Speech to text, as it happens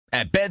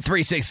At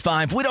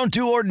Bet365, we don't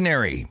do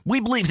ordinary. We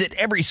believe that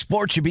every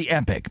sport should be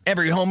epic.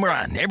 Every home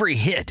run, every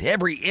hit,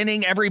 every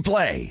inning, every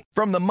play.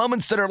 From the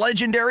moments that are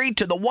legendary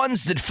to the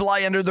ones that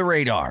fly under the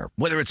radar.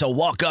 Whether it's a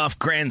walk-off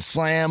grand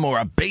slam or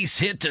a base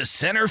hit to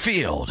center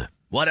field.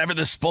 Whatever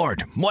the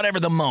sport, whatever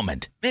the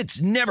moment.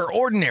 It's never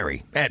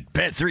ordinary at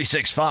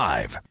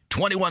Bet365.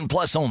 21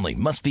 plus only.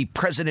 Must be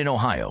present in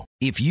Ohio.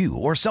 If you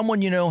or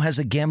someone you know has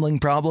a gambling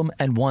problem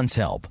and wants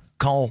help,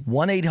 call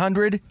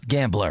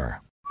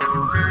 1-800-GAMBLER.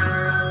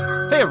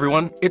 Hey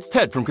everyone, it's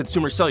Ted from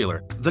Consumer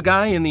Cellular, the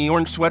guy in the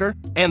orange sweater,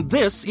 and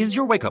this is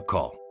your wake-up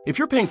call. If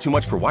you're paying too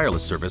much for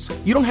wireless service,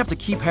 you don't have to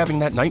keep having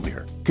that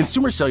nightmare.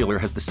 Consumer Cellular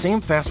has the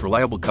same fast,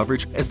 reliable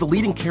coverage as the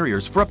leading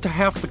carriers for up to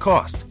half the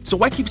cost. So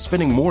why keep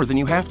spending more than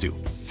you have to?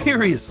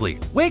 Seriously,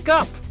 wake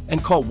up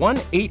and call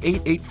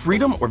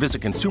 1-888-FREEDOM or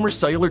visit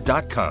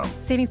consumercellular.com.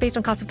 Savings based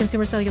on cost of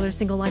Consumer Cellular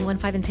single line 1,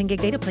 5, and 10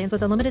 gig data plans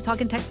with unlimited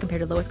talk and text compared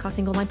to lowest cost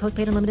single line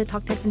postpaid unlimited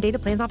talk, text, and data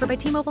plans offered by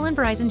T-Mobile and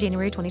Verizon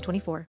January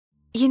 2024.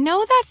 You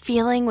know that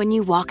feeling when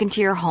you walk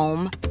into your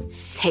home,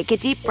 take a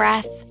deep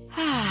breath,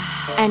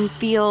 and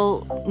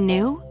feel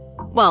new?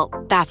 Well,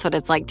 that's what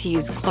it's like to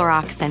use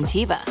Clorox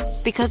Scentiva.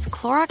 Because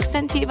Clorox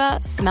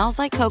Scentiva smells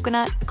like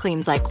coconut,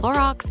 cleans like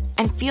Clorox,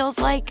 and feels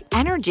like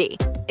energy.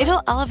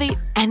 It'll elevate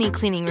any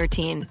cleaning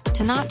routine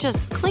to not just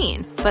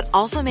clean, but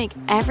also make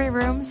every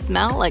room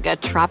smell like a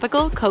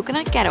tropical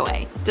coconut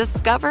getaway.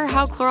 Discover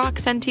how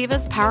Clorox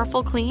Scentiva's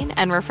powerful clean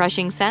and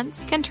refreshing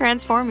scents can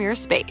transform your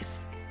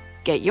space.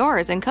 Get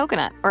yours in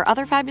coconut or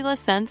other fabulous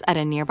scents at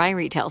a nearby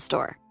retail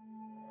store.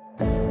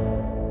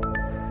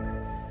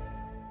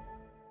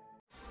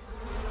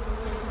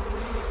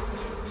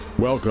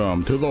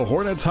 Welcome to the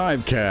Hornets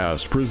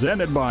Hivecast,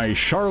 presented by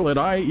Charlotte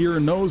Eye, Ear,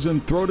 Nose,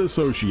 and Throat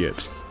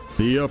Associates,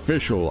 the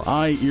official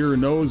eye, ear,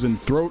 nose,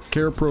 and throat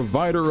care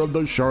provider of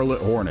the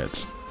Charlotte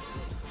Hornets.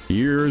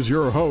 Here's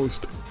your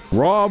host,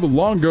 Rob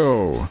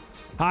Longo.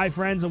 Hi,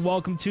 friends, and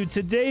welcome to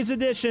today's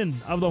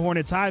edition of the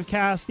Hornets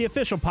Hivecast, the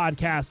official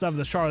podcast of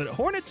the Charlotte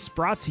Hornets,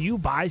 brought to you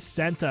by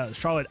Senta.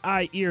 Charlotte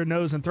Eye, Ear,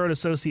 Nose, and Throat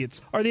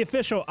Associates are the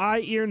official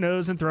eye, ear,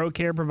 nose, and throat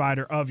care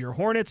provider of your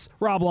Hornets.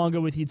 Rob Longo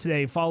with you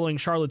today, following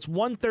Charlotte's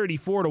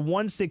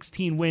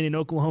 134-116 win in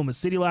Oklahoma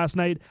City last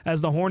night,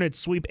 as the Hornets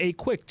sweep a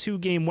quick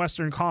two-game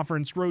Western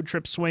Conference road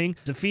trip swing,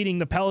 defeating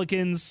the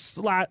Pelicans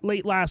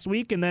late last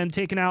week and then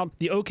taking out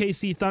the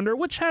OKC Thunder,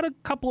 which had a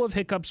couple of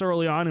hiccups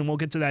early on, and we'll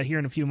get to that here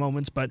in a few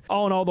moments, but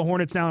all in all, the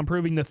Hornets now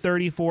improving to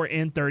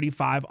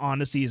 34-35 on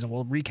the season.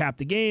 We'll recap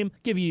the game,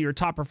 give you your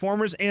top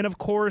performers, and of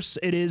course,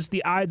 it is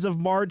the Ides of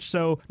March,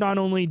 so not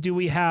only do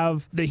we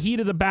have the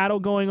heat of the battle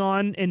going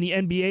on in the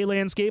NBA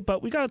landscape,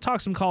 but we got to talk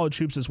some college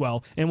hoops as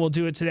well, and we'll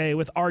do it today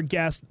with our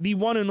guest, the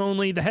one and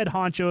only, the head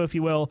honcho, if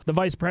you will, the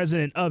vice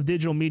president of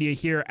digital media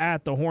here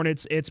at the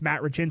Hornets. It's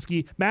Matt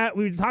Raczynski. Matt,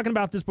 we were talking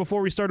about this before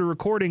we started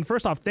recording.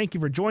 First off, thank you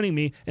for joining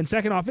me, and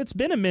second off, it's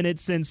been a minute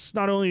since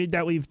not only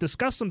that we've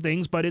discussed some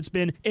things, but it's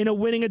been in a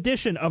winning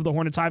edition of the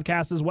Hornets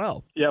Hivecast as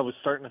well. Yeah, I was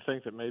starting to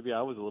think that maybe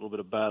I was a little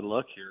bit of bad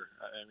luck here.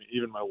 I mean,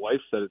 even my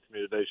wife said it to me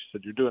today. She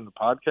said, "You're doing the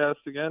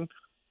podcast again?"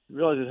 I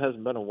realized it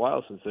hasn't been a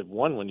while since they've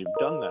won when you've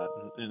done that.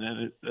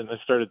 And I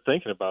started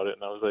thinking about it,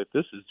 and I was like,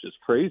 this is just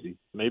crazy.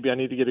 Maybe I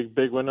need to get a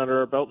big win under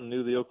our belt, and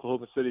knew the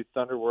Oklahoma City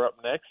Thunder were up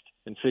next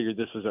and figured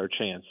this was our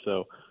chance.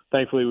 So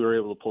thankfully, we were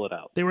able to pull it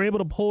out. They were able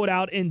to pull it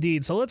out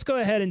indeed. So let's go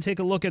ahead and take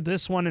a look at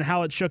this one and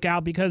how it shook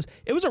out, because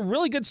it was a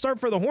really good start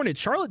for the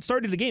Hornets. Charlotte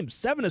started the game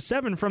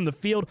 7-7 from the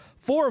field,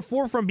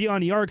 4-4 from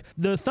beyond the arc.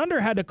 The Thunder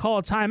had to call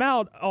a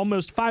timeout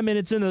almost 5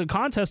 minutes into the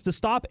contest to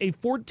stop a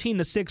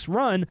 14-6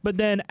 run. But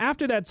then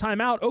after that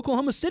timeout,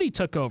 Oklahoma City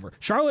took over.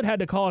 Charlotte had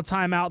to call a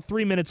timeout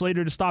 3 minutes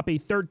later to stop a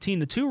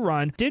 13-2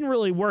 run. Didn't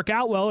really work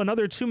out well.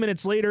 Another 2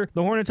 minutes later,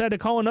 the Hornets had to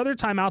call another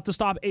timeout to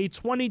stop a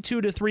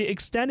 22-3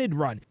 extended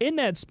run. In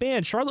that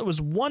span, Charlotte was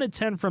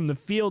 1-10 from the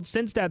field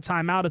since that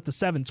timeout at the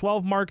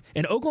 7-12 mark,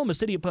 and Oklahoma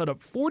City put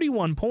up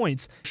 41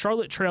 points.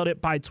 Charlotte trailed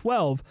it by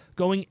 12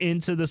 going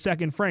into the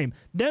second frame.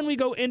 Then we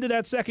go into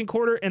that second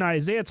quarter, and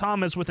Isaiah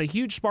Thomas, with a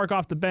huge spark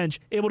off the bench,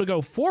 able to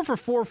go 4 for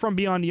 4 from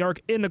beyond the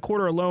arc in the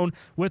quarter alone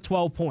with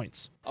 12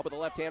 points. Up with the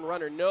left-hand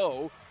runner,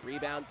 no.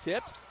 Rebound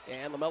tipped,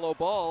 and LaMelo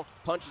Ball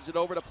punches it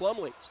over to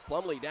Plumlee.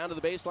 Plumlee down to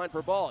the baseline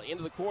for Ball,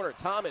 into the corner.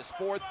 Thomas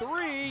for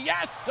three.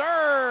 Yes,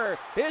 sir!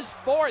 His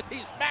fourth.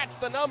 He's matched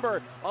the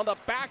number on the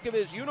back of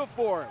his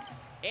uniform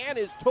and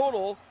his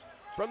total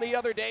from the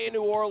other day in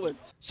New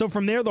Orleans. So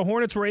from there, the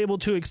Hornets were able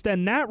to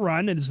extend that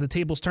run, and as the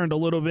tables turned a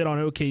little bit on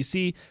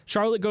OKC,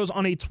 Charlotte goes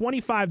on a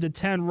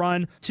 25-10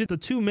 run to the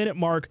 2-minute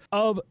mark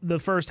of the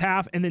first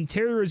half, and then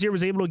Terry Rozier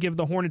was able to give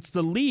the Hornets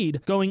the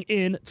lead going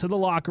into the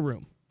locker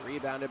room.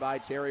 Rebounded by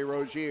Terry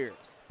Rozier.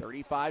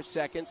 35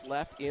 seconds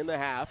left in the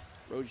half.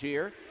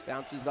 Rozier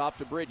bounces it off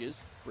to Bridges.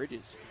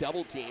 Bridges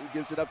double team,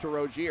 gives it up to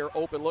Rozier.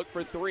 Open look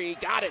for three.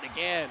 Got it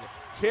again.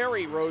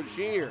 Terry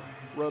Rozier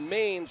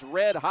remains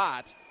red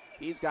hot.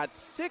 He's got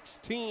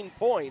 16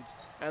 points,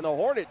 and the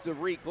Hornets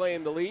have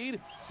reclaimed the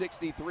lead,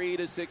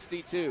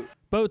 63-62.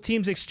 Both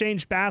teams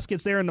exchanged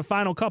baskets there in the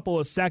final couple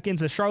of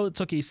seconds as Charlotte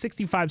took a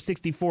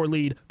 65-64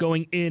 lead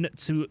going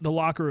into the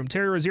locker room.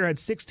 Terry Rozier had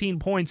 16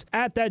 points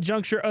at that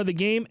juncture of the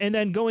game, and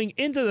then going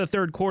into the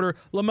third quarter,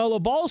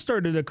 LaMelo Ball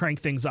started to crank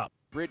things up.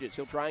 Bridges,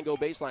 he'll try and go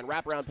baseline,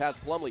 wrap around past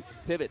Plumlee,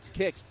 pivots,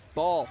 kicks,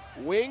 ball,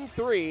 wing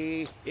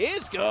three,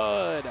 is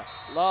good.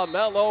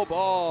 LaMelo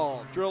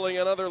Ball drilling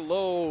another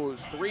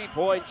Lowe's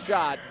three-point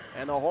shot,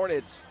 and the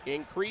Hornets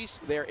increase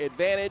their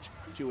advantage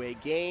to a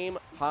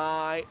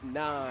game-high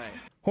 9.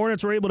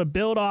 Hornets were able to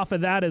build off of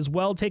that as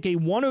well, take a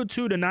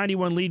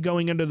 102-91 lead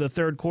going into the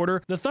third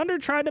quarter. The Thunder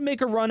tried to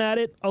make a run at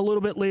it a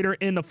little bit later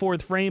in the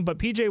fourth frame, but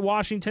P.J.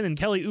 Washington and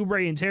Kelly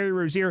Oubre and Terry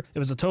Rozier, it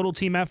was a total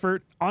team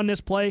effort on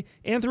this play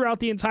and throughout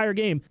the entire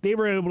game. They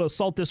were able to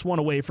salt this one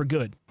away for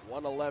good.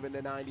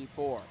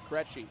 111-94.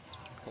 Krejci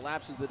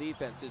collapses the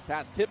defense. His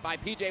pass tipped by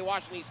P.J.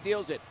 Washington. He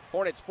steals it.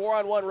 Hornets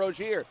 4-on-1.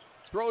 Rozier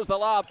throws the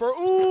lob for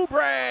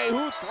Oubre,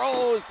 who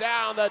throws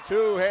down the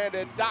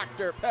two-handed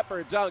Dr.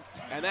 Pepper dunk,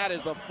 and that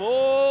is the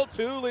full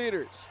 2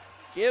 liters.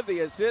 Give the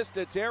assist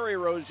to Terry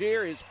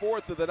Rozier, his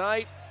 4th of the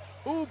night.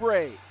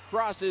 Oubre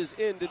crosses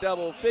into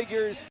double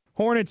figures.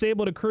 Hornets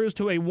able to cruise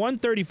to a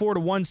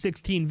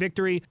 134-116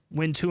 victory,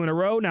 win 2 in a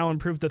row, now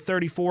improved to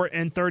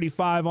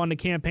 34-35 on the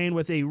campaign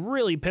with a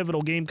really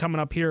pivotal game coming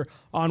up here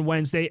on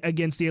Wednesday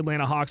against the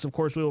Atlanta Hawks. Of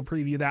course, we will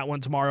preview that one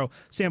tomorrow.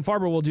 Sam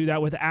Farber will do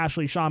that with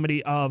Ashley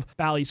Shamedy of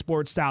Bally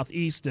Sports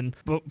Southeast. And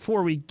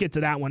before we get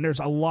to that one, there's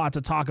a lot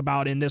to talk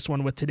about in this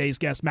one with today's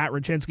guest, Matt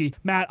Rachinsky.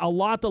 Matt, a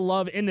lot to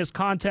love in this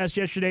contest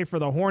yesterday for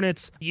the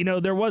Hornets. You know,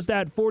 there was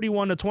that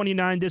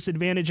 41-29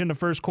 disadvantage in the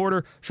first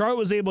quarter. Charlotte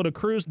was able to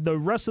cruise the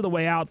rest of the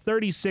way out,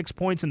 36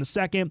 points in the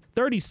second,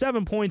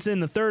 37 points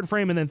in the third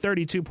frame, and then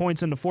 32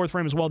 points in the fourth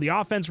frame as well. The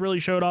offense really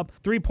showed up.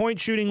 3-point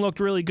shooting looked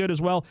really good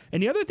as well.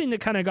 And the other thing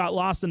that kind of got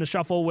lost in the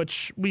shuffle,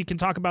 which we can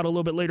talk about a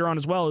little bit later on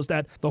as well, is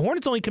that the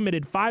Hornets only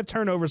committed 5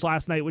 turnovers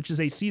last night, which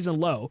is a season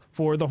low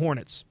for the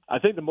Hornets. I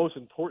think the most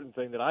important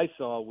thing that I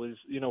saw was,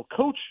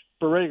 Coach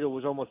Borrego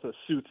was almost a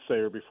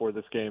soothsayer before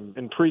this game.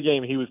 In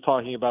pregame, he was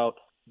talking about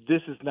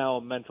this is now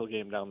a mental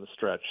game down the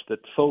stretch, that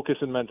focus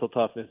and mental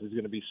toughness is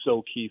going to be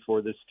so key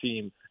for this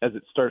team as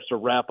it starts to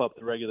wrap up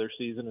the regular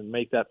season and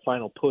make that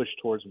final push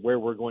towards where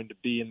we're going to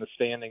be in the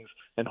standings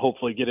and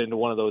hopefully get into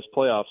one of those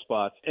playoff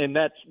spots. And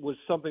that was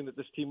something that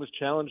this team was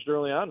challenged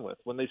early on with.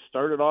 When they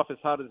started off as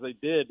hot as they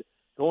did,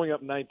 going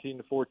up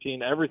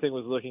 19-14, everything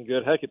was looking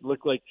good. Heck, it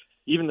looked like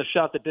even the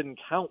shot that didn't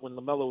count when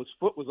LaMelo's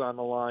foot was on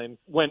the line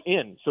went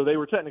in. So they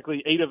were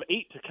technically 8 of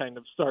 8 to kind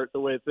of start the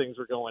way things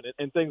were going,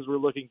 and things were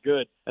looking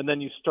good. And then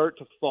you start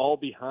to fall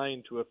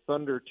behind to a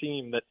Thunder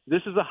team that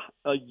this is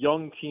a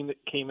young team that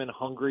came in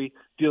hungry,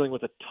 dealing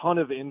with a ton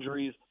of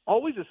injuries.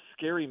 Always a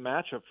scary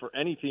matchup for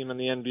any team in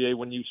the NBA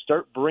when you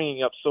start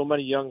bringing up so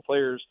many young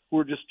players who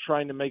are just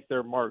trying to make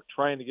their mark,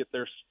 trying to get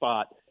their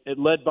spot. It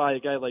led by a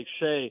guy like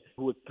Shea,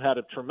 who had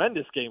a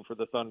tremendous game for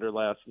the Thunder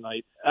last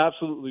night.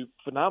 Absolutely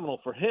phenomenal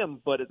for him,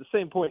 but at the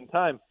same point in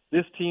time,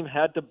 this team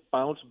had to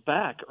bounce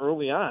back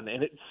early on,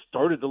 and it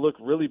started to look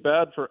really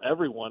bad for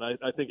everyone. I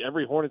think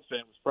every Hornets fan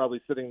was probably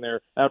sitting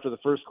there after the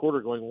first quarter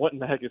going, what in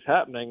the heck is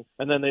happening?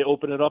 And then they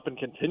open it up and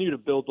continue to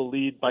build the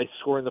lead by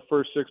scoring the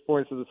first 6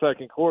 points of the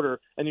second quarter.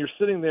 And you're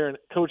sitting there, and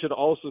Coach had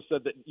also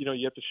said that, you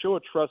have to show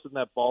a trust in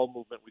that ball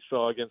movement we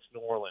saw against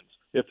New Orleans.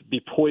 You have to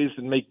be poised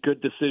and make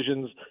good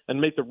decisions and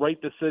make the right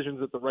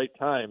decisions at the right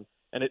time.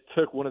 And it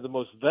took one of the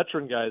most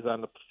veteran guys on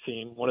the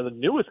team, one of the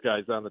newest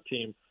guys on the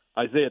team,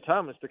 Isaiah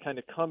Thomas, to kind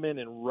of come in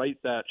and right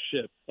that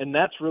ship. And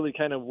that's really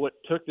kind of what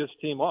took this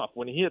team off.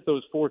 When he hit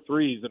those 4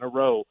 threes in a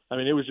row, I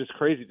mean, it was just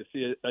crazy to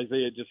see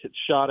Isaiah just hit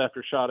shot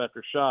after shot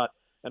after shot.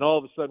 And all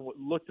of a sudden, what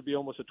looked to be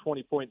almost a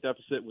 20-point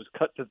deficit was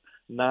cut to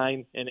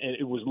 9, and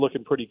it was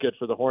looking pretty good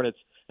for the Hornets.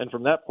 And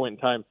from that point in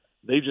time,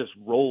 they just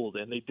rolled,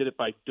 and they did it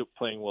by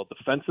playing well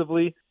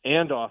defensively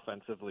and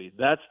offensively.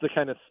 That's the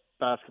kind of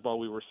basketball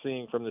we were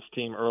seeing from this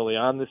team early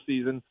on this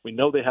season. We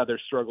know they had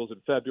their struggles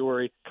in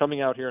February. Coming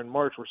out here in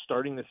March, we're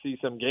starting to see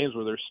some games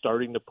where they're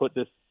starting to put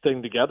this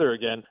thing together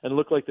again and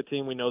look like the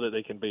team we know that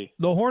they can be.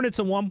 The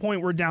Hornets at one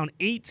point were down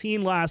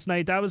 18 last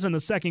night. That was in the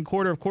second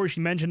quarter. Of course,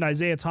 you mentioned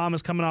Isaiah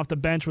Thomas coming off the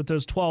bench with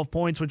those 12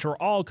 points, which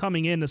were all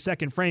coming in the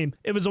second frame.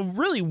 It was a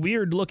really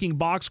weird-looking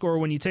box score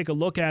when you take a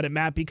look at it,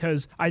 Matt,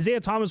 because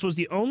Isaiah Thomas was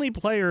the only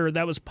player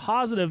that was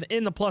positive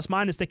in the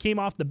plus-minus that came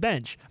off the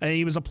bench. And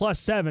he was a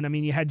 +7. I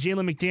mean, you had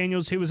Jalen McDaniels,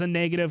 who was a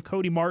negative,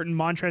 Cody Martin,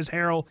 Montrezl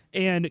Harrell,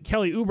 and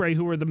Kelly Oubre,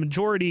 who were the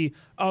majority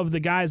of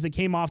the guys that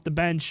came off the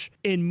bench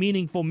in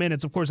meaningful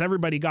minutes. Of course,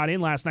 everybody got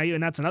in last night,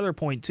 and that's another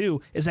point, too,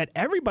 is that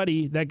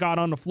everybody that got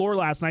on the floor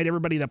last night,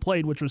 everybody that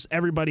played, which was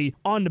everybody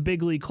on the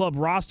Big League Club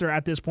roster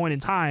at this point in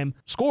time,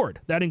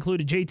 scored. That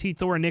included JT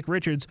Thor and Nick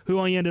Richards, who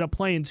only ended up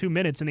playing 2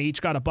 minutes, and they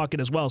each got a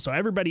bucket as well. So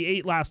everybody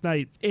ate last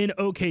night in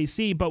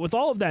OKC. But with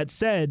all of that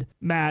said,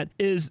 Matt,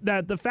 is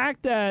that the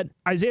fact that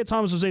Isaiah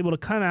Thomas was able to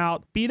come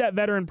out, be that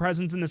veteran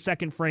presence in the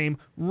second frame,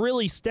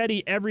 really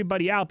steady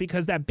everybody out,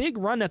 because that big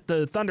run that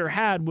the Thunder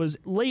had was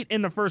late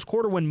in the first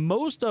quarter when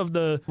most of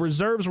the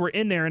reserves were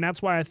in there, and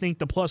that's why I think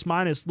the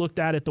plus-minus looked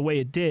at it the way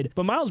it did.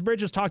 But Miles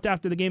Bridges talked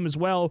after the game as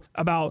well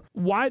about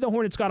why the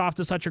Hornets got off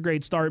to such a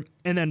great start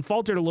and then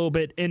faltered a little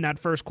bit in that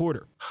first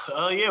quarter.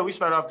 Yeah, we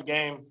started off the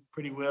game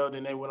pretty well.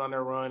 Then they went on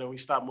their run, and we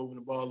stopped moving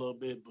the ball a little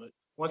bit. But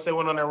once they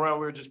went on their run,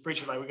 we were just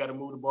preaching like we got to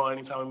move the ball.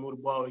 Anytime we move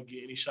the ball, we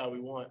get any shot we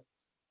want.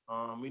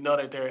 We know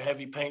that they're a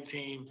heavy paint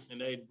team, and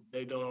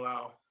they don't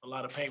allow a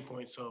lot of paint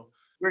points. So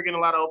we're getting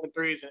a lot of open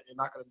threes and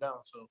knocking them down.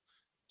 So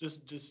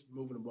just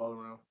moving the ball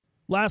around.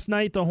 Last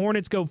night, the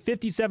Hornets go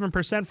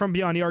 57% from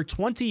beyond the arc,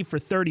 20 for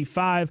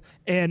 35.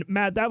 And,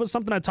 Matt, that was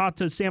something I talked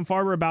to Sam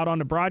Farber about on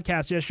the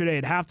broadcast yesterday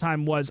at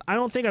halftime. Was I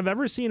don't think I've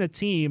ever seen a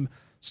team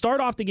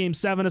start off the game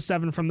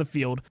 7-7 from the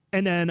field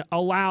and then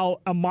allow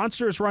a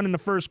monstrous run in the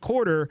first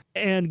quarter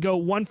and go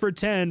 1 for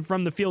 10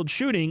 from the field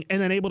shooting, and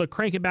then able to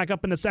crank it back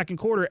up in the second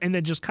quarter and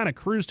then just kind of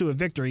cruise to a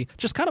victory.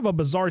 Just kind of a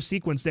bizarre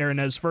sequence there in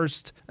those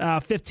first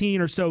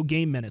 15 or so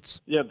game minutes.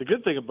 Yeah, the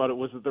good thing about it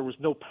was that there was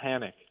no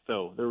panic,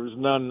 though. There was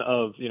none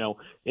of,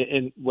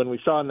 when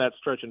we saw in that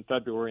stretch in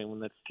February and when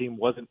this team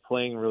wasn't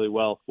playing really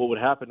well, what would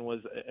happen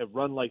was a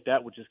run like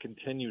that would just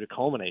continue to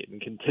culminate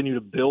and continue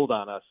to build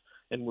on us.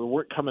 And we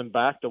weren't coming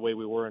back the way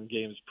we were in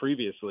games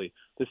previously.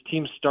 This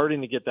team's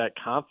starting to get that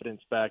confidence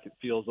back, it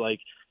feels like,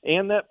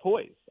 and that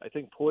poise. I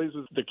think poise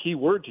was the key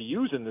word to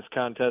use in this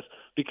contest,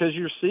 because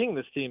you're seeing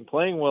this team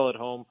playing well at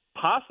home,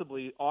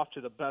 possibly off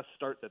to the best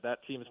start that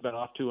team's been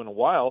off to in a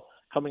while,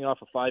 coming off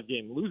a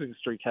 5-game losing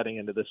streak heading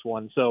into this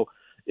one. So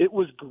it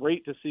was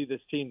great to see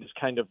this team just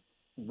kind of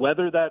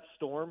weather that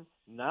storm,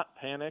 not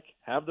panic,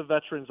 have the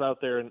veterans out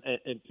there and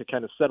to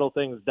kind of settle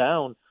things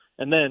down.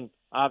 And then,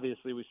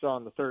 obviously, we saw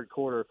in the third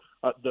quarter,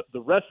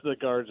 the rest of the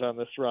guards on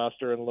this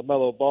roster, and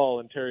LaMelo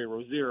Ball and Terry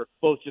Rozier,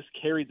 both just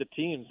carried the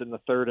teams in the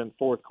third and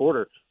fourth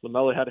quarter.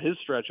 LaMelo had his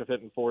stretch of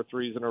hitting 4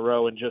 threes in a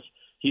row, and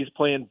he's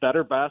playing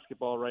better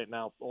basketball right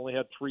now. Only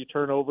had 3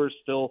 turnovers,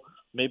 still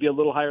maybe a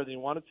little higher than he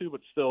wanted to,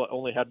 but still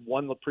only had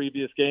 1 the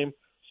previous game.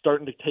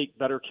 Starting to take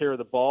better care of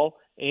the ball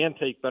and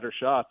take better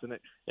shots, and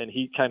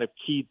he kind of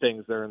keyed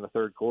things there in the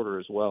third quarter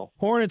as well.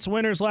 Hornets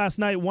winners last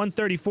night,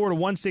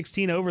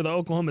 134-116 over the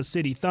Oklahoma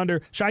City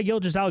Thunder. Shai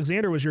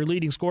Gilgeous-Alexander was your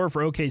leading scorer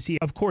for OKC.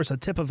 Of course, a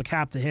tip of a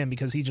cap to him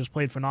because he just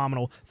played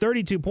phenomenal.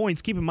 32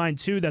 points. Keep in mind,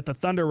 too, that the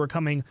Thunder were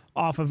coming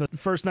off of a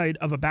first night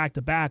of a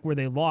back-to-back where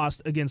they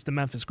lost against the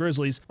Memphis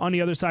Grizzlies. On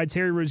the other side,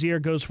 Terry Rozier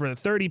goes for the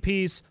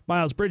 30-piece.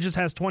 Miles Bridges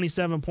has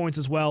 27 points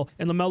as well,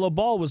 and LaMelo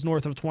Ball was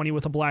north of 20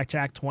 with a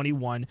blackjack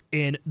 21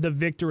 in the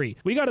victory.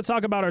 We got to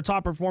talk about our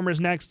top performers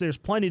next. There's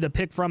plenty to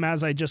pick from,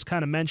 as I just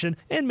kind of mentioned,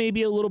 and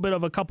maybe a little bit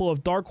of a couple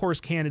of dark horse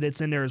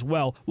candidates in there as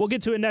well. We'll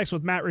get to it next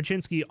with Matt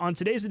Raczynski on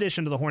today's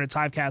edition of the Hornets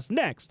Hivecast,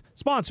 next,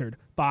 sponsored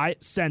by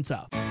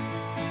Senta.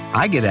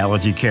 I get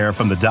allergy care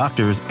from the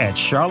doctors at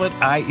Charlotte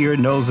Eye, Ear,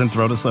 Nose, and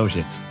Throat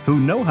Associates, who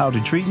know how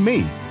to treat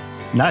me,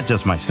 not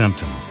just my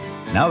symptoms.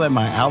 Now that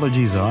my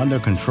allergies are under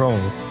control,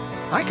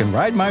 I can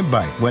ride my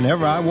bike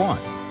whenever I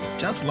want,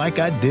 just like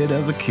I did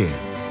as a kid.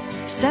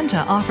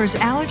 Senta offers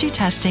allergy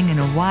testing and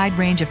a wide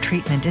range of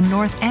treatment in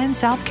North and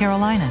South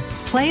Carolina.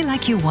 Play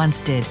like you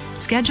once did.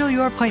 Schedule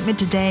your appointment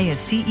today at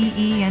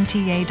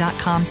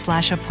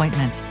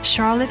ceenta.com/appointments.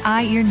 Charlotte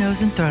Eye, Ear,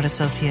 Nose, and Throat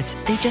Associates.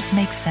 They just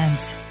make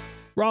sense.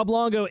 Rob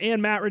Longo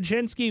and Matt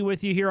Raczynski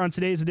with you here on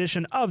today's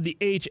edition of the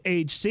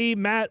HHC.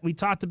 Matt, we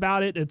talked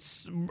about it.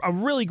 It's a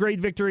really great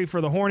victory for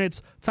the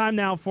Hornets. Time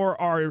now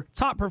for our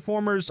top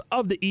performers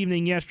of the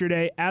evening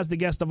yesterday. As the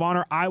guest of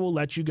honor, I will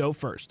let you go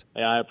first.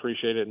 Yeah, I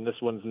appreciate it, and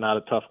this one's not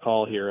a tough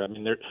call here. I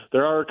mean,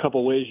 there are a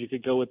couple ways you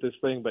could go with this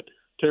thing, but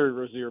Terry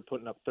Rozier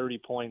putting up 30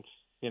 points,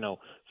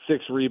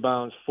 6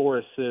 rebounds, 4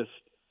 assists,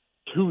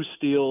 2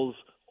 steals,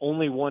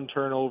 only 1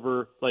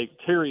 turnover. Like,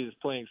 Terry is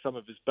playing some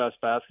of his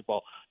best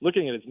basketball.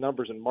 Looking at his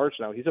numbers in March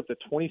now, he's up to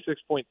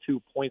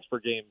 26.2 points per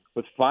game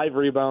with 5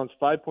 rebounds,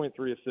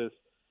 5.3 assists,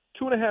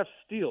 2.5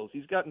 steals.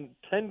 He's gotten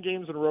 10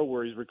 games in a row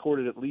where he's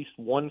recorded at least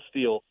 1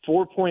 steal,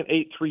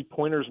 4.8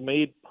 3-pointers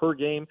made per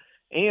game,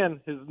 and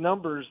his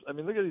numbers, I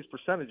mean, look at these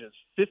percentages,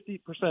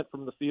 50%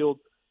 from the field,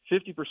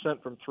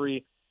 50% from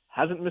 3,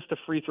 hasn't missed a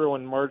free throw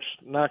in March,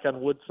 knock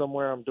on wood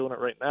somewhere, I'm doing it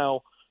right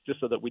now, just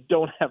so that we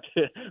don't have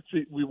to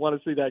see, we want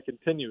to see that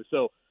continue.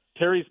 So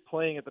Terry's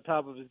playing at the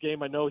top of his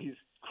game. I know he's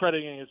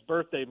crediting his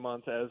birthday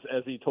month, as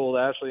he told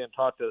Ashley and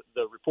talked to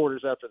the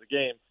reporters after the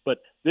game. But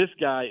this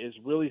guy is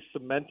really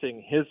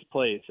cementing his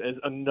place as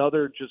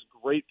another just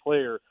great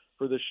player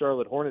for the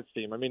Charlotte Hornets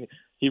team. I mean,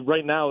 he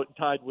right now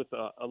tied with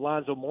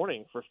Alonzo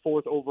Mourning for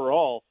 4th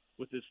overall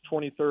with his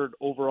 23rd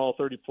overall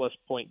 30-plus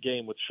point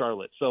game with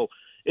Charlotte. So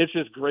it's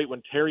just great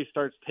when Terry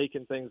starts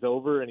taking things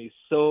over, and he's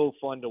so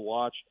fun to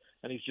watch.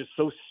 And he's just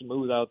so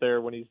smooth out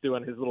there when he's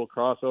doing his little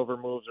crossover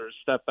moves or his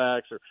step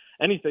backs or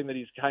anything that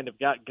he's kind of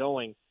got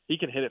going. He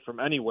can hit it from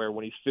anywhere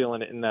when he's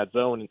feeling it in that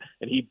zone,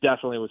 and he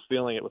definitely was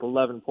feeling it with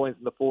 11 points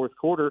in the fourth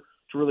quarter,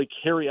 to really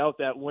carry out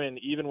that win,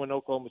 even when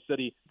Oklahoma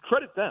City,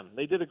 credit them.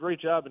 They did a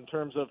great job in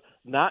terms of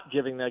not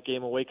giving that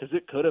game away because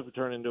it could have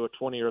turned into a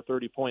 20 or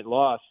 30-point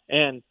loss,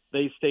 and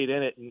they stayed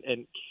in it,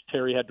 and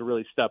Terry had to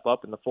really step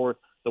up in the fourth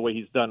the way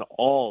he's done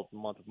all the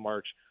month of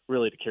March,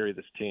 really to carry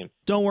this team.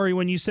 Don't worry,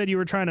 when you said you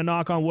were trying to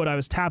knock on wood, I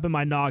was tapping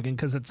my noggin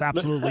because it's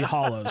absolutely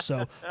hollow.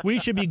 So we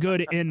should be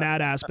good in that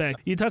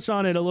aspect. You touched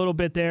on it a little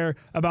bit there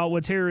about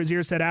what Terry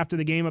Rozier said after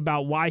the game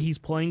about why he's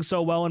playing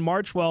so well in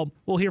March. Well,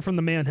 we'll hear from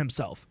the man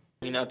himself.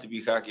 Not to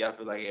be cocky, I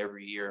feel like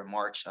every year in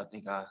March, I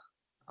think I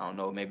don't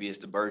know, maybe it's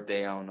the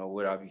birthday. I don't know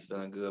what I'll be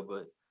feeling good,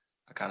 but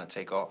I kind of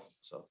take off.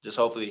 So just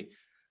hopefully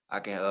I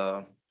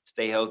can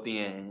stay healthy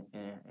and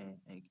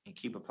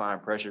keep applying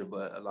pressure.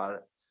 But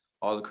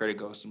all the credit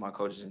goes to my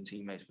coaches and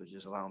teammates for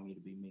just allowing me to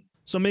be me.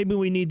 So maybe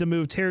we need to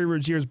move Terry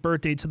Rozier's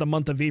birthday to the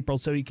month of April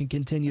so he can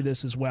continue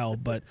this as well.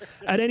 But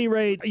at any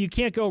rate, you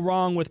can't go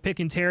wrong with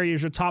picking Terry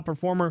as your top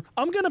performer.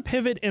 I'm going to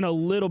pivot in a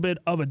little bit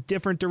of a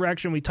different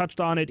direction. We touched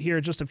on it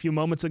here just a few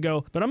moments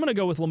ago, but I'm going to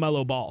go with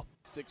LaMelo Ball.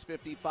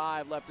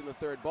 6:55 left in the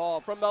third.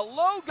 Ball from the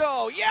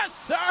logo. Yes,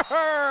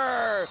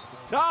 sir!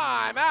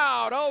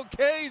 Timeout,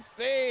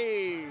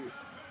 OKC.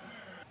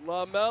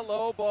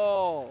 LaMelo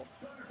Ball.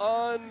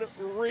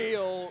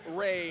 Unreal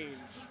range.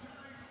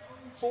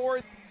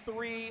 Fourth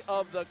three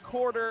of the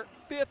quarter,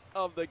 fifth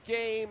of the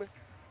game.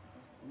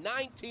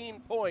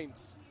 19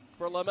 points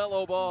for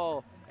LaMelo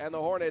Ball, and the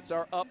Hornets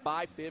are up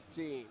by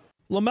 15.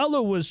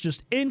 LaMelo was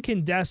just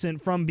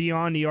incandescent from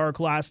beyond the arc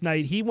last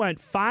night. He went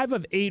 5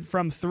 of 8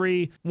 from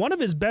 3. One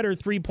of his better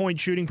three-point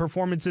shooting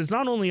performances,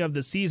 not only of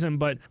the season,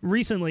 but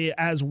recently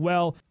as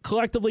well.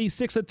 Collectively,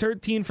 6 of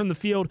 13 from the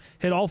field,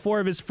 hit all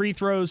 4 of his free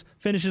throws,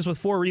 finishes with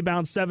 4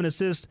 rebounds, 7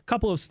 assists, a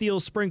couple of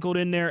steals sprinkled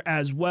in there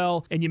as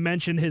well. And you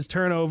mentioned his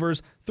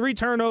turnovers. 3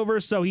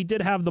 turnovers, so he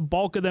did have the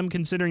bulk of them,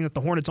 considering that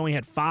the Hornets only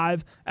had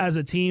 5 as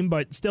a team,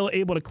 but still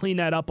able to clean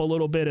that up a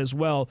little bit as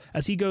well,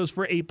 as he goes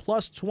for a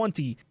plus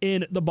 20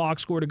 in the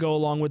box score to go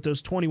along with those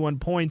 21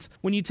 points.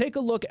 When you take a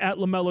look at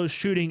LaMelo's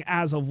shooting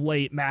as of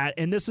late, Matt,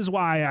 and this is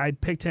why I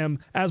picked him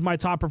as my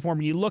top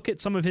performer, you look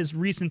at some of his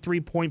recent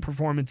three-point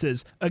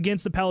performances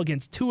against the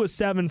Pelicans, 2 of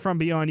 7 from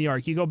beyond the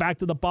arc. You go back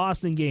to the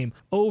Boston game,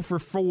 0 for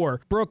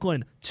 4.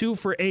 Brooklyn, 2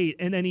 for 8.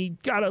 And then he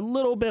got a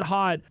little bit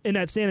hot in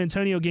that San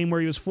Antonio game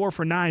where he was 4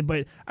 for 9.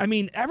 But, I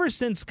mean, ever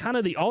since kind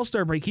of the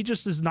All-Star break, he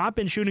just has not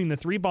been shooting the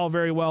three ball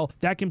very well.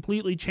 That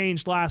completely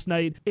changed last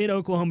night in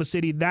Oklahoma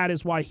City. That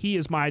is why he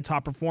is my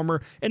top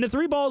performer. And the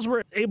three balls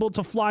were able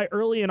to fly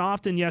early and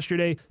often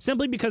yesterday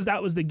simply because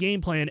that was the game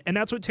plan. And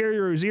that's what Terry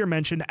Rozier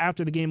mentioned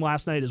after the game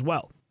last night as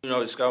well. You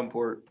know, the scouting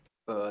report,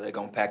 they're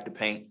going to pack the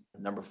paint.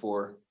 Number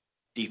 4,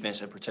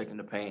 defense and protecting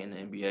the paint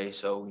in the NBA.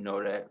 So we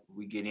know that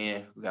we get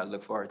in, we got to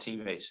look for our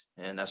teammates.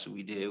 And that's what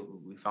we did.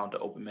 We found the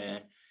open man,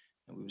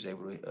 and we was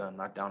able to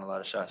knock down a lot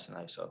of shots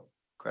tonight. So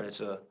credit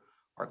to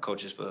our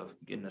coaches for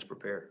getting us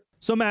prepared.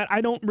 So, Matt, I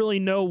don't really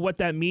know what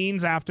that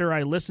means after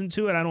I listened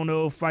to it. I don't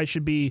know if I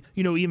should be,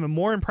 even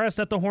more impressed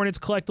that the Hornets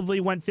collectively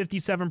went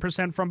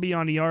 57% from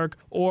beyond the arc,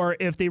 or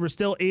if they were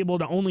still able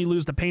to only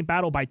lose the paint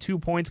battle by 2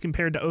 points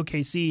compared to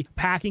OKC,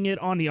 packing it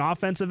on the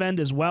offensive end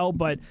as well.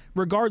 But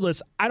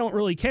regardless, I don't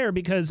really care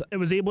because it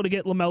was able to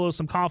get LaMelo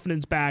some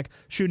confidence back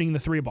shooting the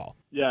three ball.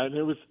 Yeah, and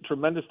it was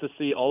tremendous to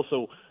see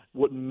also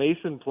what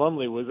Mason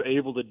Plumlee was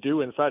able to do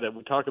inside it.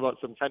 We talk about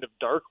some kind of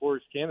dark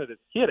horse candidates.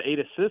 He had 8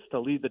 assists to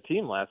lead the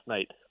team last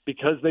night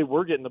because they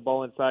were getting the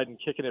ball inside and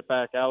kicking it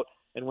back out.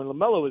 And when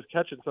LaMelo was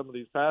catching some of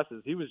these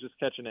passes, he was just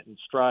catching it in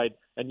stride,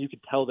 and you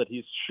could tell that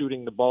he's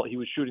shooting the ball. He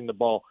was shooting the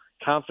ball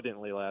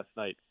confidently last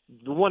night.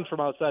 The one from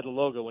outside the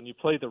logo, when you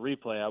played the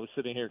replay, I was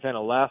sitting here kind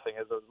of laughing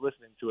as I was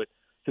listening to it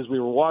because we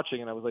were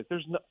watching, and I was like,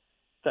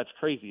 that's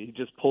crazy. He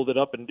just pulled it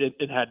up and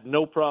it had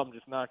no problem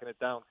just knocking it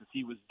down because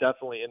he was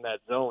definitely in that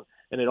zone.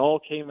 And it all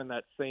came in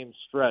that same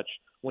stretch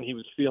when he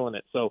was feeling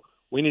it. So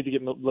we need to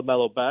get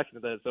LaMelo back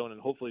into that zone,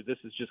 and hopefully this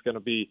is just going to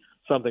be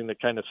something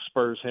that kind of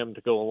spurs him to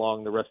go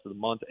along the rest of the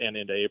month and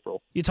into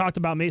April. You talked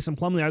about Mason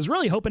Plumlee. I was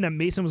really hoping that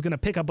Mason was going to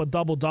pick up a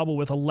double-double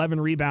with 11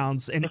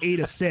 rebounds and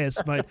 8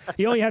 assists, but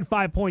he only had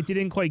 5 points. He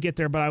didn't quite get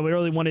there, but I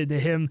really wanted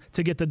him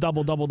to get the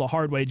double-double the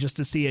hard way just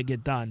to see it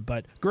get done.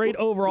 But great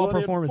overall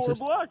performances.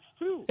 He had 4 blocks,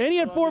 too. And he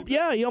had 4,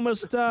 he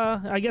almost,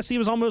 I guess he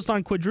was almost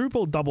on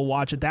quadruple double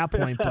watch at that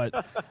point.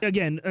 But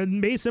again,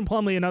 Mason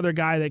Plumlee, another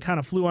guy that kind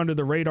of flew under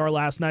the radar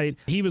last night.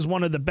 He was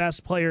one of the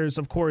best players,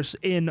 of course,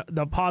 in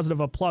the positive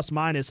of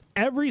plus-minus.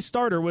 Every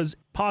starter was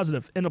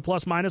positive in the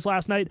plus-minus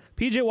last night.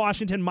 P.J.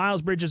 Washington,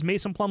 Miles Bridges,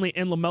 Mason Plumlee,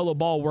 and LaMelo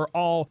Ball were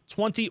all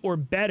 20 or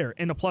better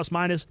in the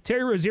plus-minus.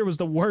 Terry Rozier was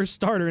the worst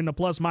starter in the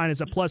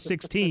plus-minus at plus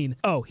 16.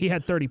 Oh, he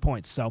had 30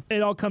 points, so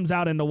it all comes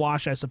out in the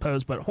wash, I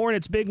suppose. But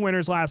Hornets, big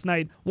winners last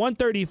night,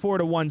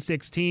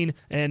 134-116,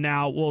 and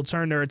now we'll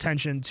turn their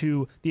attention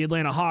to the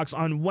Atlanta Hawks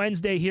on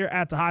Wednesday here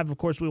at the Hive. Of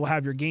course, we will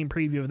have your game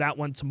preview of that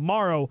one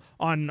tomorrow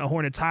on a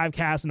Hornets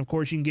Hivecast, and of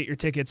course, you can get your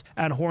tickets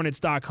at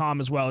Hornets.com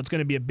as well. It's going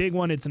to be a big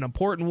one. It's an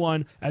important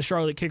one as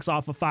Charlotte kicks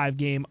off a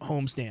 5-game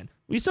homestand.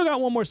 We still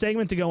got one more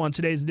segment to go on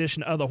today's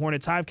edition of the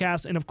Hornets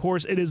Hivecast, and of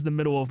course, it is the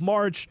middle of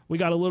March. We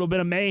got a little bit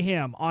of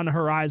mayhem on the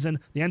horizon.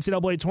 The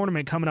NCAA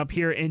tournament coming up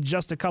here in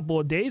just a couple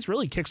of days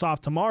really kicks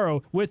off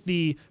tomorrow with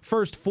the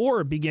first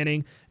four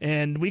beginning,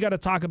 and we got to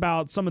talk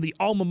about some of the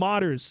alma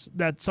maters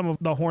that some of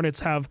the Hornets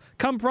have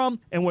come from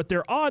and what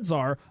their odds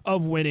are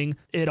of winning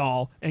it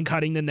all and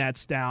cutting the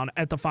nets down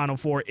at the Final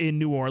Four in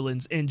New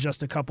Orleans in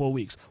just a couple of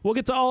weeks. We'll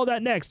get to all of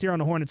that next here on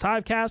the Hornets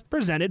Hivecast,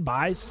 presented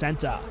by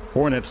Senta.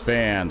 Hornets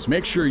fans,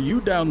 make sure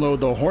you download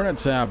the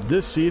Hornets app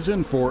this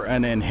season for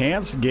an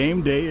enhanced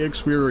game day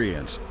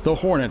experience. The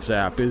Hornets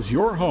app is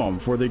your home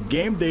for the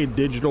game day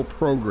digital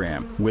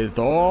program with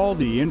all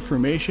the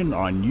information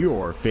on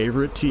your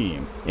favorite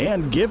team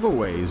and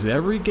giveaways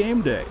every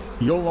game day.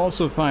 You'll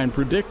also find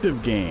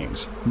predictive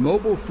games,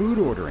 mobile food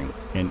ordering,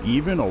 and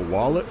even a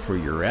wallet for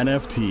your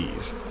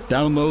NFTs.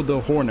 Download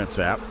the Hornets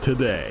app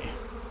today.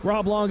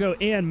 Rob Longo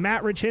and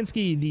Matt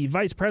Rachinski, the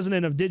Vice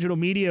President of Digital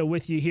Media,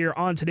 with you here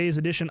on today's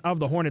edition of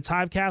the Hornets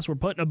Hivecast. We're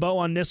putting a bow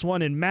on this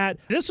one, and Matt,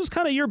 this was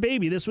kind of your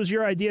baby. This was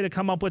your idea to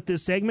come up with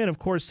this segment. Of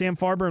course, Sam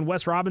Farber and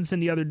Wes Robinson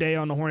the other day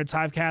on the Hornets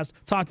Hivecast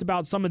talked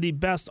about some of the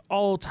best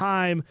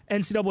all-time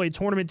NCAA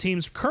tournament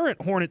teams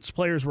current Hornets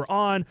players were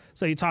on.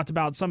 So you talked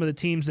about some of the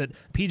teams that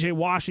P.J.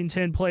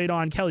 Washington played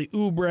on, Kelly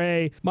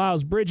Oubre,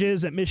 Miles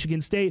Bridges at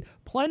Michigan State.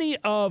 Plenty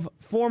of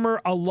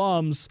former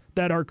alums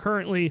that are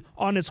currently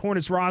on this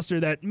Hornets roster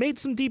that made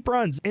some deep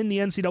runs in the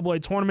NCAA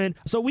tournament.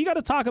 So we got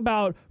to talk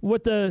about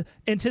what the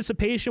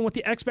anticipation, what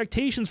the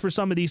expectations for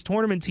some of these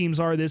tournament teams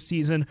are this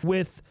season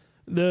with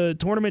the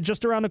tournament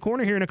just around the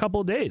corner here in a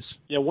couple of days.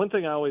 Yeah, one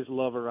thing I always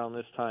love around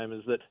this time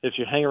is that if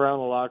you hang around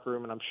the locker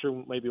room, and I'm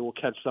sure maybe we'll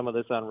catch some of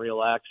this on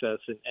Real Access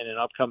in an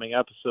upcoming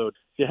episode,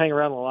 if you hang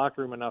around the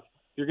locker room enough,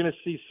 you're going to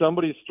see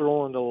somebody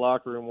stroll into the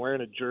locker room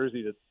wearing a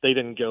jersey that they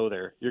didn't go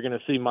there. You're going to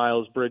see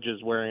Miles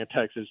Bridges wearing a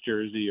Texas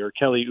jersey, or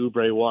Kelly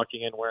Oubre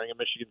walking in wearing a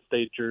Michigan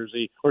State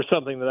jersey, or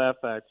something to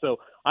that fact. So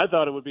I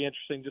thought it would be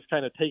interesting just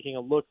kind of taking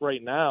a look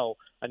right now.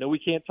 I know we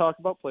can't talk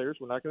about players.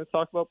 We're not going to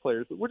talk about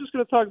players, but we're just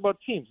going to talk about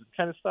teams and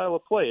kind of style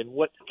of play and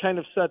what kind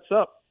of sets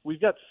up. We've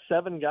got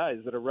 7 guys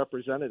that are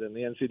represented in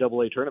the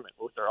NCAA tournament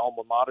with their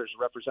alma maters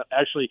represent.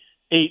 Actually,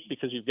 8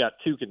 because you've got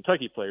 2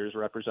 Kentucky players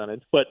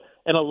represented.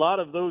 And a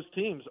lot of those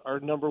teams are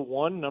number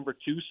 1, number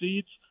 2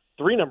 seeds,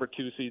 3 number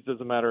 2 seeds,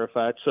 as a matter of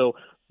fact. So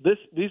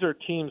these are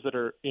teams that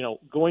are,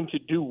 going to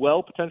do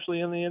well potentially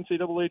in the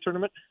NCAA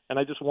tournament. And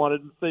I just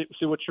wanted to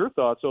see what your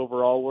thoughts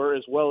overall were,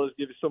 as well as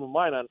give you some of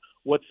mine on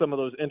what some of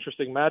those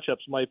interesting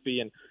matchups might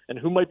be and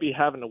who might be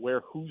having to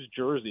wear whose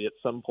jersey at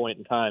some point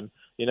in time.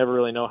 You never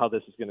really know how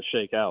this is going to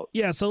shake out.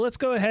 Yeah, so let's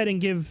go ahead and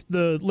give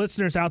the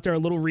listeners out there a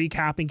little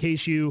recap in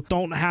case you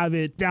don't have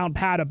it down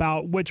pat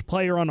about which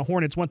player on the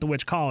Hornets went to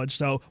which college.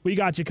 So we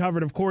got you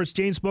covered. Of course,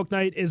 James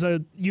Bouknight is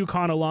a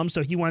UConn alum,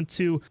 so he went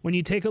to, when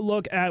you take a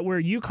look at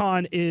where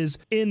UConn is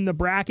in the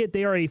bracket,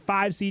 they are a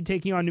 5 seed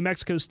taking on New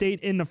Mexico State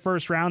in the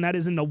first round. That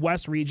is in the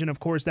West region. Of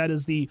course, that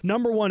is the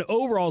number 1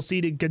 overall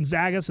seeded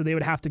Gonzaga, so they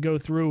would have to go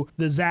through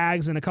the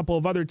Zags and a couple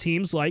of other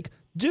teams like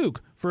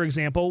Duke, for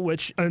example,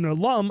 which an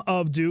alum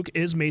of Duke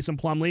is Mason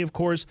Plumlee. Of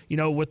course,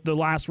 with the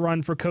last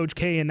run for Coach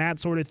K and that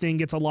sort of thing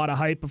gets a lot of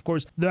hype. Of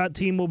course, that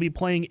team will be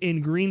playing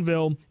in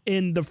Greenville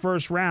in the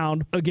first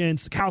round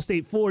against Cal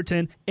State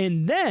Fullerton.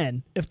 And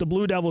then if the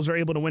Blue Devils are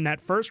able to win that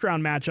first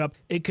round matchup,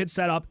 it could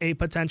set up a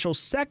potential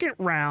second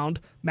round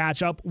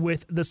matchup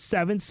with the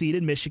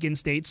 7th-seeded Michigan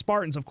State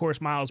Spartans. Of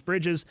course, Miles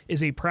Bridges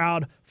is a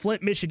proud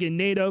Flint, Michigan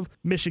native,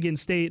 Michigan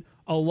State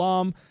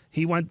alum.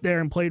 He went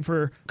there and played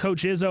for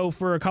Coach Izzo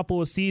for a couple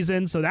of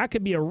seasons, so that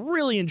could be a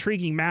really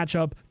intriguing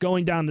matchup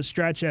going down the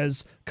stretch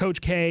as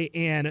Coach K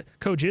and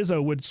Coach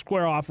Izzo would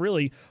square off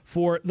really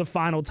for the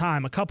final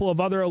time. A couple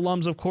of other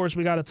alums, of course,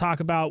 we got to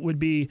talk about would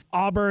be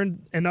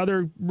Auburn,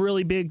 another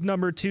really big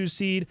number 2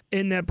 seed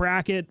in that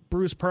bracket.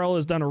 Bruce Pearl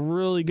has done a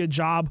really good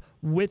job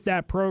with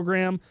that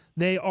program.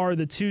 They are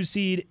the 2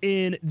 seed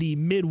in the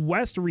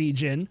Midwest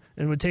region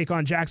and would take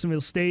on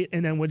Jacksonville State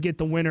and then would get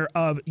the winner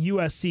of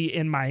USC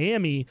and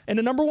Miami. And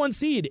the number 1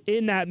 seed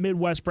in that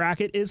Midwest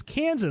bracket is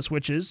Kansas,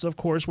 which is, of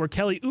course, where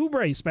Kelly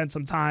Oubre spent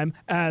some time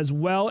as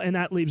well. And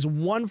that leaves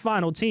one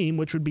final team,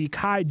 which would be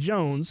Kai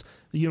Jones,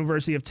 the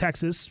University of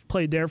Texas,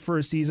 played there for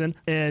a season.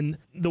 And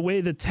the way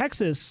that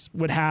Texas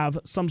would have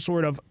some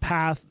sort of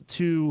path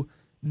to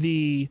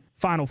the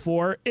Final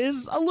Four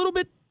is a little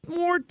bit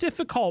more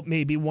difficult,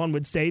 maybe one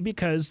would say,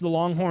 because the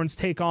Longhorns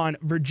take on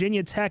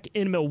Virginia Tech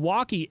in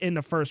Milwaukee in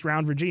the first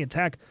round. Virginia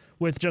Tech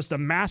with just a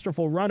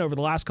masterful run over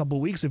the last couple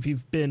of weeks if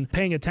you've been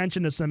paying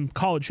attention to some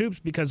college hoops,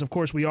 because of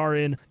course we are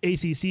in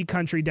ACC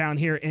country down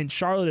here in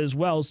Charlotte as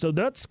well. So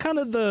that's kind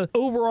of the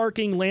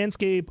overarching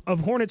landscape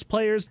of Hornets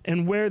players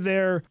and where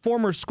their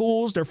former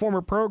schools, their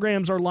former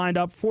programs are lined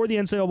up for the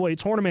NCAA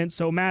tournament.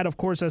 So Matt, of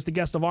course, as the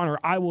guest of honor,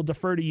 I will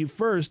defer to you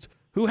first.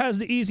 Who has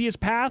the easiest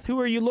path? Who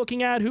are you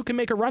looking at? Who can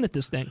make a run at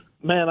this thing?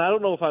 Man, I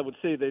don't know if I would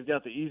say they've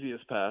got the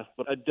easiest path,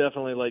 but I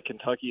definitely like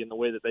Kentucky in the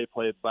way that they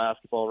play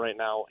basketball right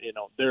now.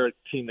 They're a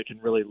team that can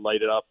really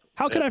light it up.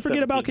 How could I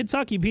forget about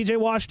Kentucky? P.J.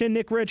 Washington,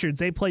 Nick Richards.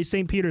 They play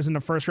St. Peter's in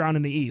the first round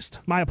in the East.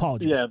 My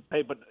apologies. Yeah,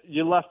 hey, but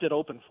you left it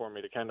open for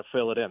me to kind of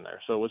fill it in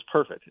there, so it was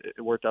perfect.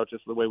 It worked out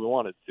just the way we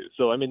wanted it to.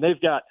 So, I mean, they've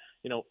got,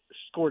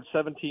 scored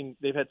 17.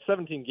 They've had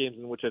 17 games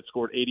in which they've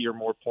scored 80 or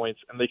more points,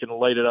 and they can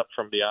light it up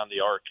from beyond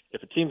the arc.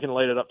 If a team can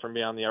light it up from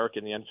beyond the arc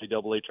in the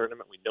NCAA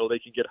tournament, we know they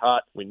can get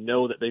hot. We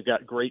know that they've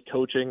got great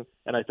coaching,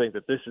 and I think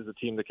that this is a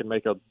team that can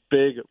make a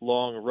big,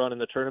 long run in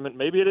the tournament.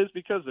 Maybe it is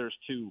because there's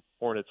 2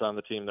 Hornets on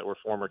the team that were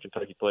former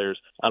Kentucky players.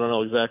 I don't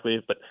know exactly,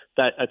 but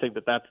I think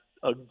that that's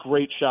a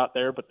great shot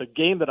there. But the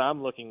game that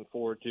I'm looking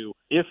forward to,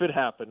 if it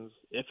happens,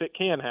 if it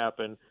can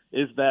happen,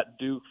 is that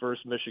Duke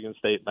versus Michigan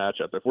State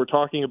matchup. If we're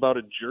talking about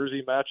a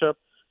Jersey matchup,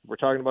 if we're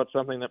talking about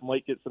something that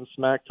might get some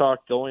smack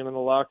talk going in the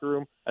locker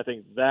room, I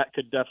think that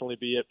could definitely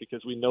be it,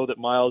 because we know that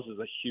Miles is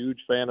a huge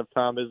fan of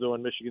Tom Izzo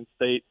and Michigan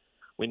State.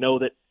 We know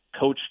that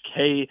Coach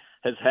K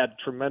has had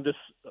tremendous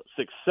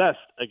success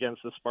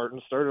against the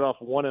Spartans. Started off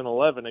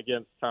 1-11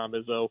 against Tom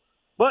Izzo,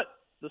 but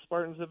the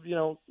Spartans have,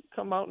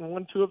 come out and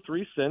won 2 of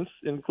 3 since,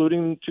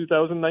 including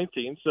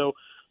 2019. So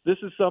this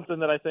is something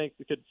that I think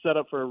could set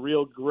up for a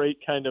real great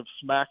kind of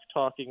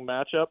smack-talking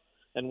matchup,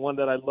 and one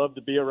that I'd love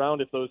to be around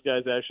if those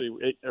guys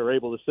actually are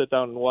able to sit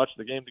down and watch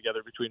the game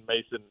together between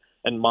Mason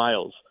and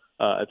Miles.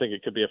 I think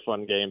it could be a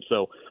fun game.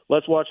 So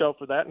let's watch out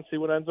for that and see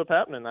what ends up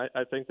happening.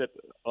 I think that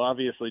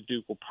obviously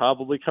Duke will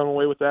probably come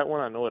away with that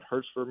one. I know it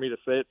hurts for me to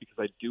say it because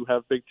I do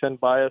have Big Ten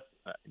bias.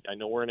 I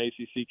know we're an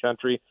ACC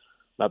country.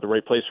 Not the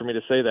right place for me to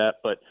say that,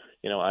 but,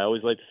 I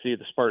always like to see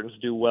the Spartans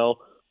do well.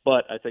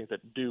 But I think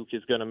that Duke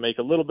is going to make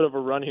a little bit of a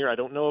run here. I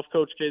don't know if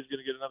Coach K is going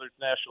to get another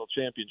national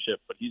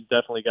championship, but he's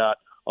definitely got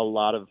a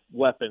lot of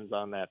weapons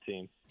on that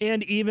team.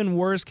 And even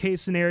worst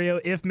case scenario,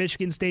 if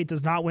Michigan State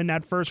does not win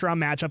that first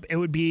round matchup, it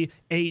would be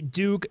a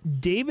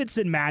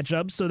Duke-Davidson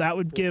matchup. So that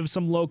would give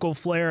some local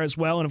flair as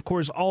well. And of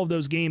course, all of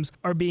those games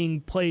are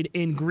being played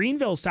in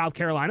Greenville, South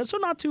Carolina. So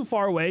not too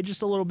far away,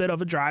 just a little bit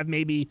of a drive,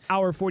 maybe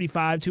hour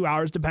 45, 2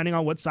 hours, depending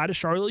on what side of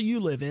Charlotte you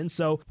live in.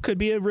 So could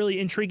be a really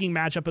intriguing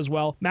matchup as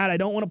well. Matt, I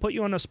don't want to put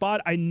you on the spot.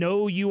 I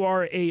know you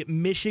are a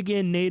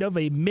Michigan native,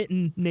 a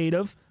Mitten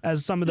native,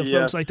 as some of the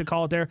folks like to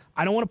call it there.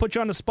 I don't want to put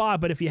you on the spot,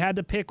 but if you had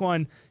to pick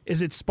one,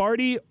 is it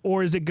Sparty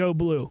or is it Go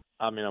Blue?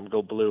 I mean, I'm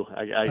Go Blue.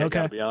 I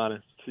got to be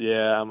honest.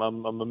 Yeah, I'm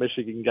a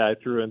Michigan guy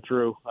through and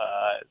through.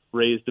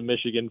 Raised a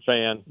Michigan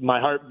fan. My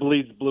heart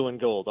bleeds blue and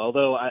gold.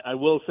 Although I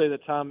will say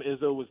that Tom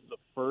Izzo was the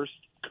first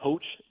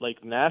coach,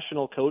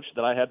 national coach,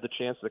 that I had the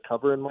chance to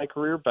cover in my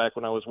career back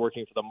when I was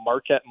working for the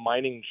Marquette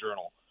Mining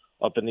Journal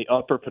up in the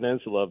Upper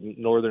Peninsula of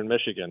northern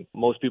Michigan.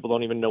 Most people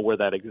don't even know where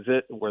that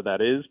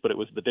is, but it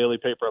was the daily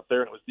paper up there,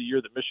 and it was the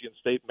year that Michigan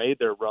State made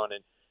their run,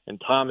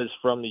 and Tom is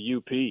from the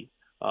UP.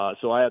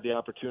 So I had the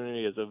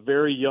opportunity as a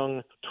very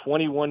young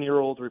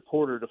 21-year-old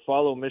reporter to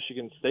follow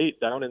Michigan State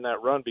down in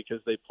that run because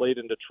they played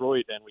in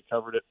Detroit, and we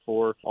covered it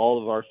for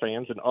all of our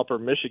fans in Upper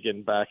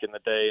Michigan back in the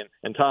day.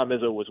 And Tom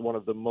Izzo was one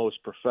of the most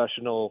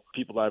professional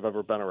people I've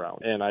ever been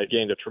around, and I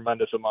gained a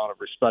tremendous amount of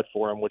respect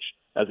for him, which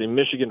as a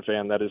Michigan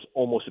fan, that is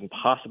almost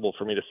impossible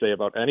for me to say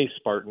about any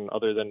Spartan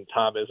other than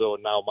Tom Izzo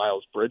and now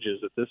Miles Bridges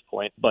at this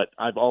point. But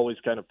I've always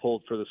kind of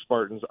pulled for the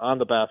Spartans on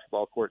the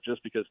basketball court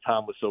just because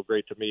Tom was so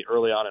great to me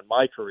early on in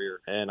my career.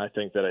 And I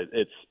think that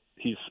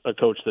he's a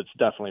coach that's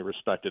definitely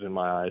respected in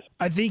my eyes.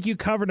 I think you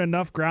covered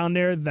enough ground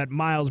there that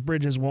Miles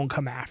Bridges won't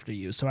come after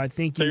you. So I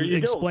think you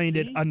explained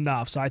it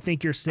enough. So I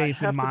think you're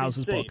safe in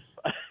Miles' book.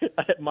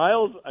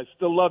 Miles, I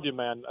still love you,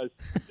 man.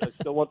 I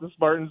still want the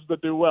Spartans to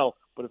do well.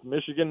 But if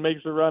Michigan makes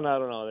a run, I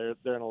don't know.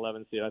 They're an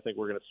 11 seed. I think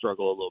we're going to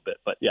struggle a little bit.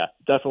 But yeah,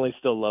 definitely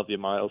still love you,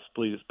 Miles.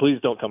 Please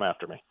don't come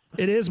after me.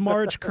 It is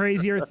March.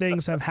 Crazier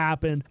things have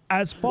happened.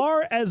 As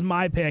far as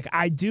my pick,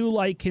 I do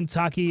like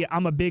Kentucky.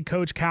 I'm a big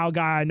Coach Cal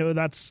guy. I know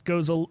that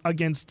goes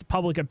against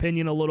public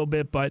opinion a little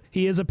bit, but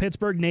he is a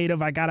Pittsburgh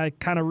native. I got to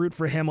kind of root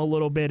for him a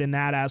little bit in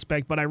that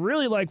aspect. But I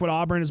really like what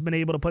Auburn has been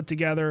able to put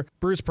together.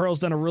 Bruce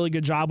Pearl's done a really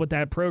good job with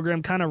that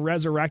program, kind of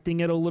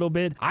resurrecting it a little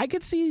bit. I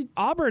could see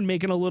Auburn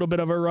making a little bit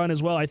of a run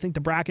as well. I think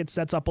the bracket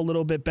sets up a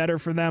little bit better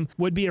for them.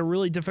 Would be a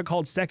really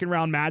difficult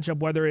second-round matchup,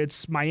 whether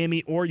it's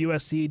Miami or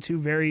USC, two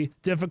very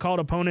difficult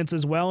opponents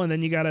as well. And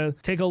then you got to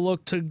take a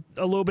look to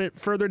a little bit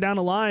further down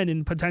the line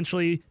and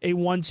potentially a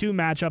 1-2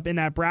 matchup in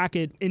that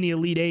bracket in the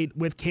Elite Eight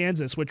with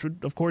Kansas, which would,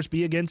 of course,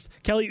 be against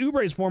Kelly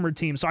Oubre's former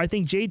team. So I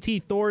think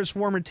JT Thor's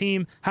former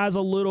team has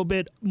a little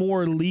bit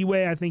more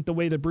leeway. I think the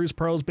way that Bruce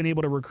Pearl's been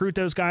able to recruit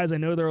those guys, I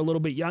know they're a little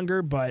bit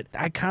younger, but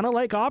I kind of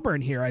like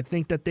Auburn here. I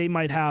think that they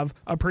might have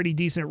a pretty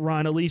decent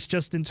run, at least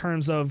just in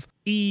terms of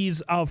ease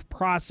of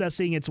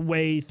processing its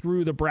way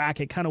through the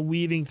bracket, kind of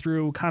weaving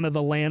through kind of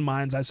the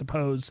landmines, I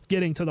suppose,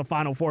 getting to the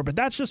Final Four. But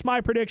that's just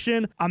my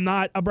prediction. I'm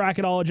not a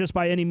bracketologist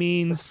by any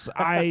means.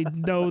 I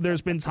know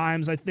there's been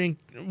times, I think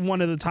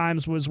one of the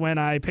times was when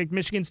I picked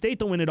Michigan State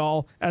to win it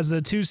all as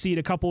a 2 seed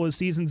a couple of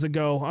seasons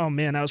ago. Oh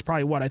man, that was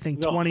probably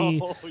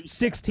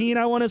 2016,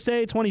 I want to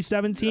say,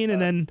 2017,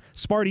 and then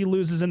Sparty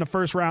loses in the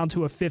first round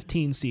to a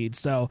 15 seed.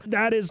 So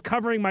that is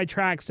covering my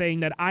track,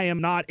 saying that I am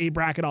not a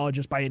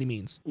bracketologist by any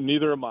means.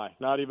 Neither am I,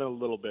 not even a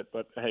little bit.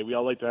 But hey, we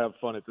all like to have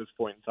fun at this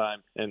point in time.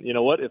 And you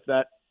know what? If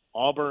that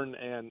Auburn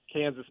and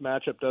Kansas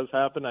matchup does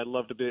happen, I'd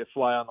love to be a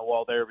fly on the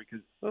wall there, because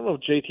I don't know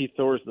if JT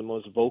Thor is the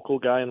most vocal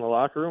guy in the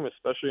locker room,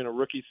 especially in a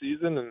rookie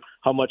season, and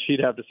how much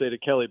he'd have to say to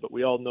Kelly, but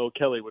we all know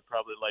Kelly would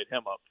probably light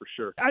him up for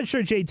sure. I'm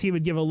sure JT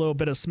would give a little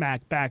bit of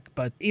smack back,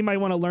 but he might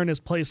want to learn his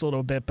place a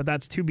little bit, but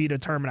that's to be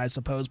determined, I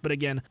suppose. But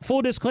again,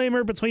 full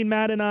disclaimer between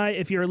Matt and I,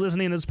 if you're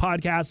listening to this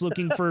podcast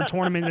looking for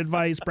tournament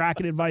advice,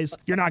 bracket advice,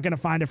 you're not going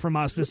to find it from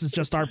us. This is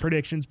just our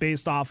predictions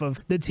based off of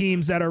the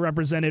teams that are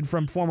represented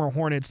from former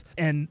Hornets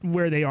and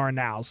where they are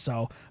now.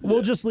 So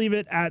we'll just leave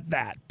it at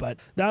that.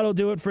 But that'll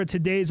do it for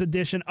today's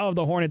edition of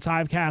the Hornets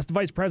Hivecast.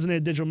 Vice President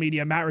of Digital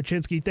Media, Matt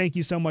Rachinsky, thank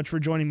you so much for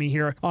joining me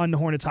here on the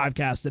Hornets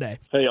Hivecast today.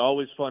 Hey,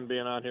 always fun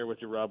being on here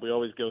with you, Rob. We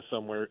always go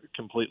somewhere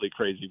completely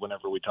crazy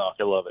whenever we talk.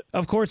 I love it.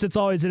 Of course, it's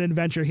always an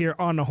adventure here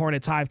on the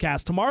Hornets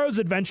Hivecast. Tomorrow's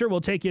adventure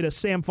will take you to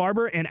Sam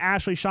Farber and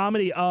Ashley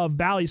Shamedy of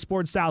Bally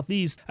Sports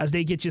Southeast as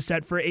they get you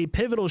set for a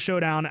pivotal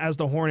showdown as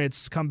the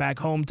Hornets come back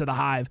home to the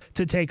Hive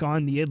to take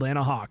on the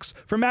Atlanta Hawks.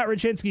 For Matt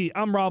Rachinsky,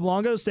 I'm Rob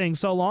Longo saying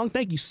so long.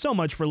 Thank you so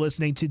much for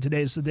listening to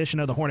today's edition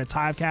of the Hornets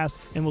Hivecast,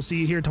 and we'll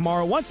see you here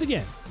tomorrow once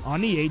again on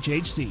the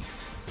HHC.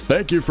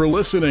 Thank you for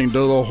listening to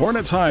the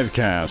Hornets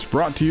Hivecast,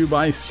 brought to you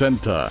by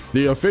Senta,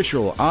 the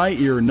official eye,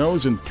 ear,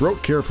 nose, and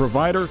throat care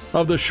provider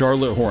of the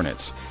Charlotte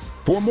Hornets.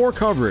 For more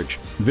coverage,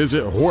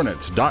 visit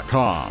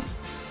hornets.com.